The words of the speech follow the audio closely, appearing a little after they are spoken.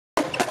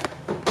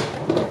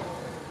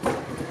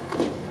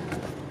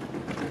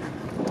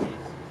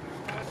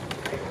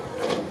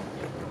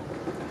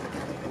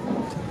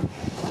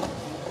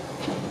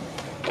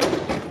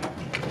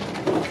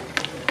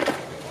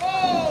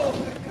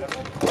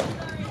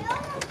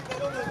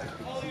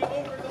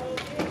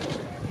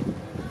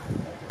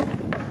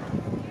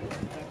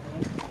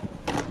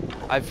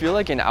I feel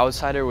like an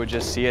outsider would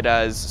just see it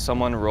as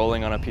someone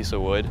rolling on a piece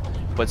of wood,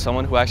 but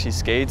someone who actually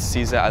skates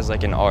sees it as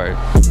like an art.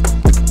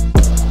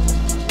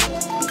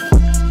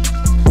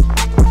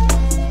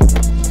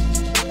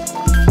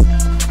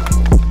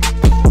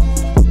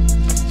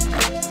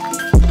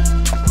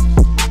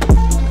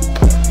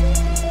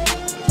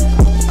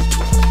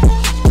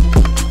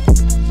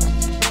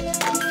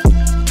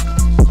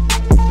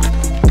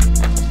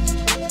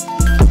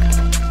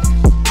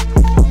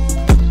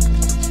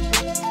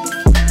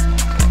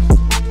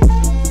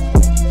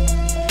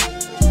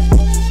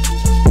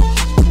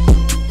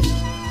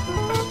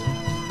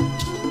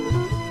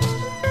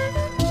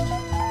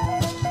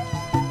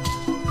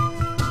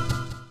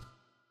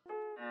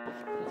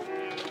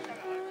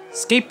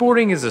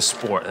 Skateboarding is a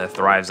sport that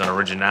thrives on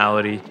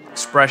originality,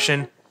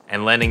 expression,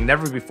 and landing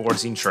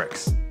never-before-seen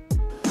tricks.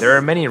 There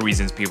are many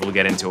reasons people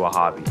get into a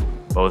hobby,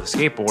 but with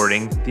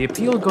skateboarding, the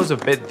appeal goes a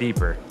bit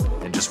deeper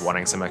than just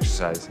wanting some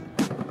exercise.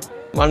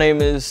 My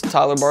name is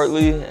Tyler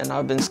Bartley, and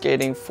I've been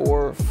skating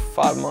for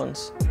 5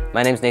 months.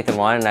 My name's Nathan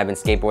Wan, and I've been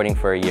skateboarding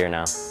for a year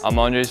now. I'm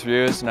Andres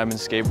Rios, and I've been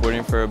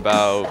skateboarding for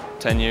about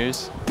 10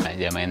 years.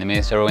 Yeah, my name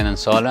is Erwin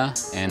Anzola,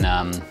 and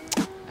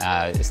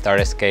I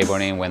started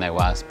skateboarding when I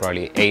was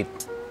probably 8.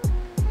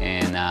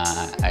 And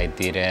I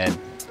did it,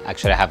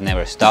 actually I have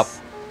never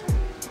stopped,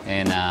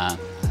 and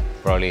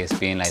probably it's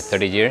been like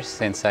 30 years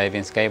since I've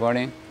been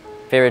skateboarding.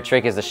 Favorite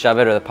trick is the shove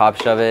it or the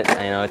pop shove it.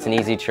 You know, it's an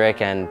easy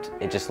trick and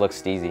it just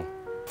looks easy.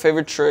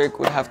 Favorite trick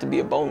would have to be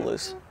a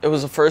boneless. It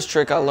was the first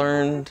trick I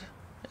learned,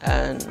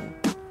 and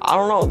I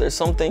don't know, there's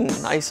something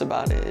nice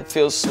about it. It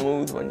feels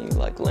smooth when you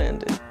like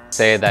land it.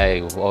 Say that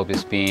I've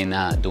always been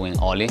doing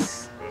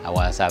ollies. I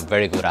was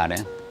very good at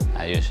it.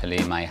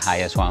 Usually my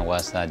highest one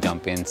was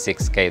jumping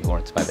 6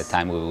 skateboards. By the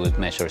time we would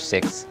measure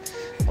 6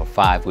 or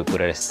 5, we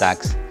put it in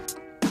stacks.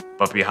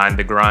 But behind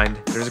the grind,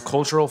 there's a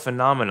cultural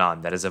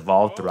phenomenon that has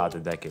evolved throughout the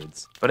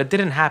decades. But it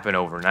didn't happen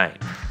overnight.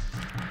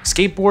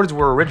 Skateboards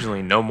were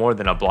originally no more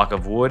than a block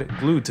of wood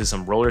glued to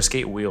some roller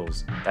skate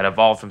wheels that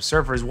evolved from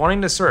surfers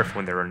wanting to surf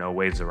when there were no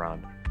waves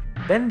around.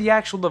 Then the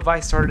actual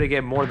device started to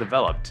get more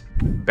developed.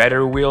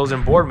 Better wheels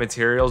and board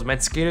materials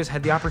meant skaters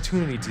had the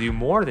opportunity to do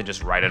more than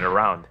just ride it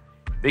around.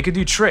 They could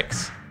do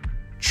tricks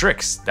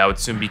that would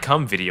soon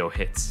become video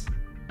hits.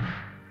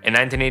 In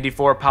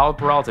 1984, Paulo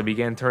Peralta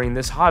began turning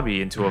this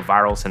hobby into a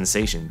viral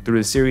sensation through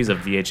a series of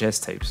VHS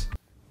tapes.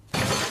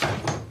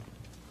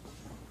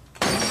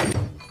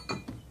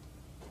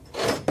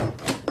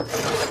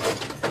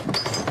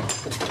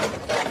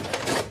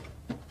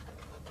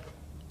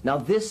 Now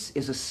this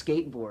is a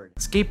skateboard.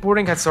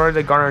 Skateboarding had started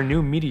to garner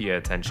new media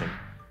attention,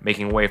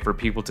 making way for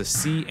people to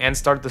see and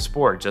start the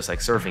sport just like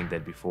surfing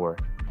did before.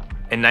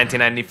 In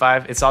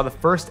 1995, it saw the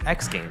first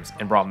X Games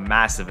and brought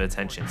massive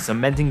attention,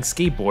 cementing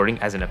skateboarding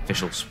as an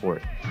official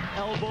sport.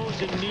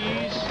 Elbows and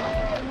knees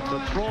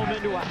to throw them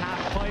into a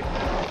half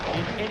pipe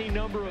in any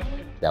number of...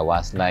 That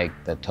was like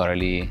the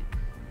totally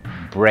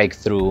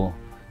breakthrough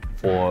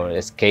for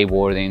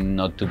skateboarding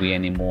not to be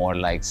anymore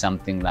like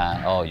something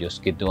that, oh,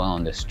 just keep doing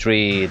on the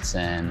streets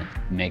and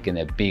making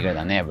it bigger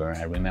than ever.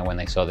 I remember when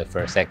I saw the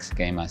first X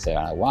Game, I said,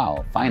 oh,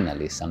 wow,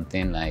 finally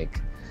something like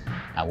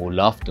I would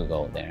love to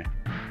go there.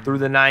 Through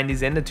the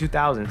 90s and the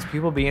 2000s,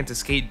 people began to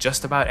skate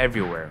just about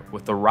everywhere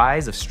with the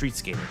rise of street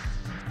skating,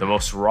 the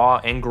most raw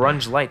and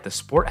grunge-light the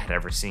sport had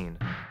ever seen.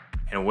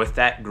 And with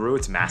that grew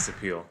its mass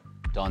appeal.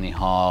 Tony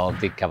Hawk,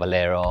 Dick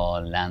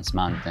Cavallero, Lance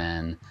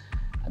Mountain,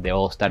 they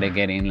all started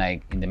getting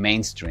like in the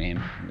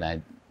mainstream,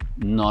 like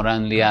not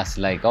only as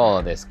like,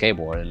 oh, the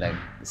skateboard, like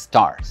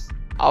stars.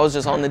 I was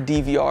just on the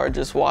DVR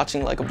just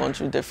watching like a bunch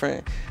of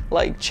different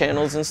like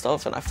channels and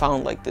stuff, and I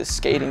found like this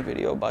skating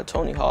video by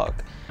Tony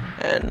Hawk,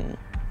 and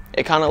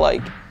it kind of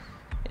like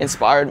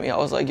inspired me. I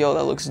was like, yo,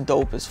 that looks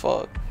dope as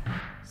fuck.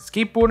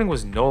 Skateboarding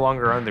was no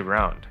longer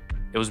underground.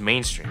 It was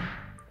mainstream,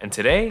 and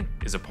today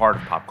is a part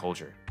of pop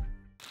culture.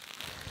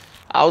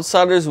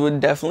 Outsiders would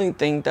definitely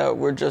think that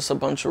we're just a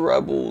bunch of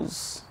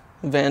rebels,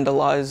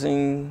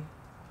 vandalizing,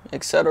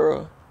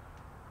 etc.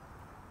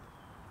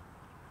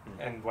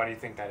 And why do you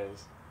think that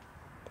is?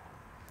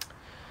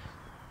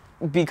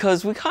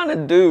 Because we kind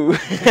of do.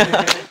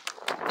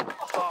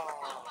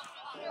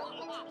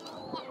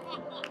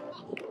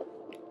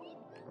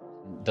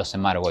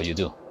 Doesn't matter what you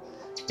do.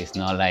 It's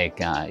not like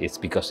it's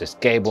because it's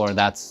skateboard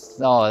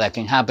that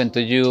can happen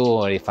to you,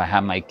 or if I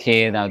have my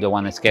kid I don't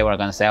want to skateboard, I'm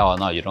gonna say, oh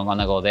no, you don't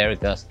wanna go there,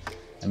 because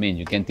I mean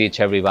you can teach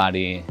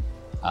everybody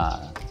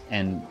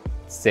and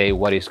say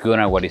what is good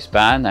and what is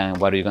bad and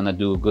what are you gonna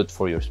do good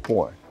for your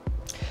sport.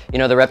 You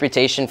know, the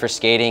reputation for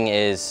skating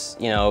is,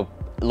 you know,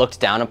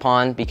 looked down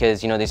upon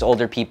because, you know, these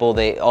older people,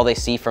 all they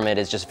see from it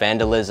is just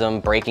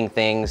vandalism, breaking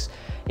things,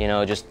 you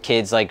know, just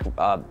kids like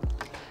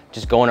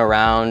just going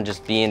around,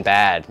 just being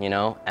bad, you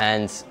know?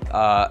 And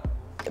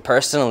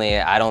personally,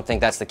 I don't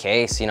think that's the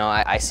case. You know,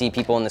 I see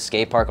people in the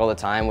skate park all the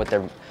time with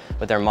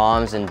their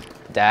moms and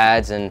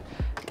dads, and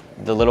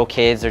the little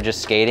kids are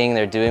just skating,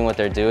 they're doing what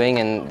they're doing,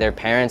 and their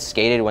parents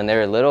skated when they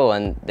were little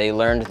and they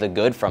learned the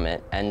good from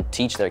it and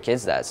teach their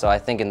kids that. So I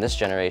think in this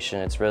generation,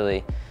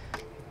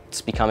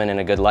 it's becoming in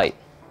a good light.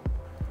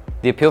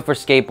 The appeal for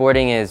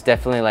skateboarding is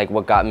definitely like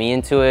what got me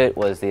into it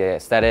was the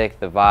aesthetic,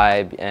 the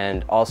vibe,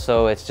 and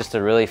also it's just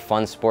a really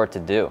fun sport to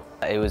do.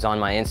 It was on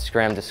my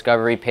Instagram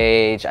discovery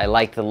page. I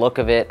liked the look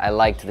of it. I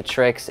liked the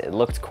tricks. It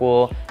looked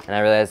cool, and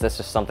I realized this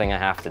is something I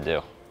have to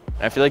do.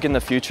 I feel like in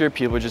the future,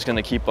 people are just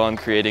gonna keep on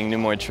creating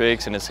more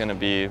tricks, and it's gonna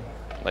be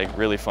like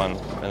really fun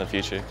in the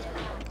future.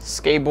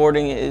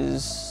 Skateboarding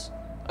is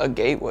a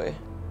gateway.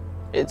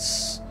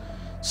 It's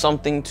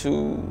something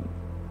to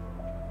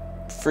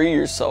free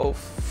yourself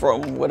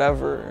from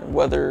whatever,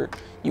 whether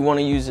you want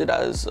to use it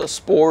as a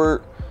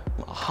sport,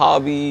 a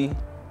hobby,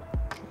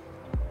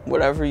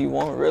 whatever you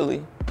want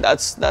really.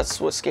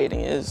 That's what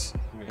skating is.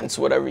 It's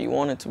whatever you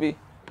want it to be.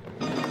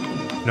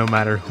 No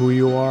matter who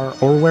you are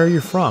or where you're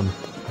from,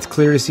 it's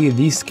clear to see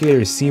these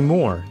skaters see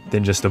more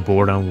than just a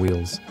board on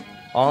wheels.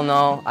 All in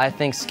all, I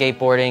think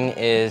skateboarding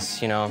is,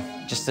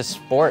 just a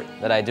sport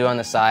that I do on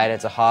the side.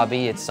 It's a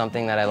hobby. It's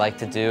something that I like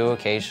to do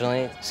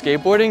occasionally.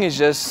 Skateboarding is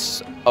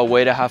just a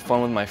way to have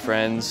fun with my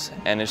friends,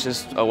 and it's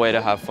just a way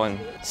to have fun.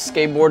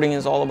 Skateboarding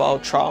is all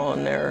about trial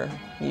and error.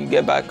 You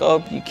get back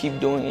up, you keep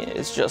doing it.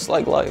 It's just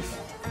like life.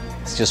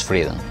 It's just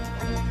freedom.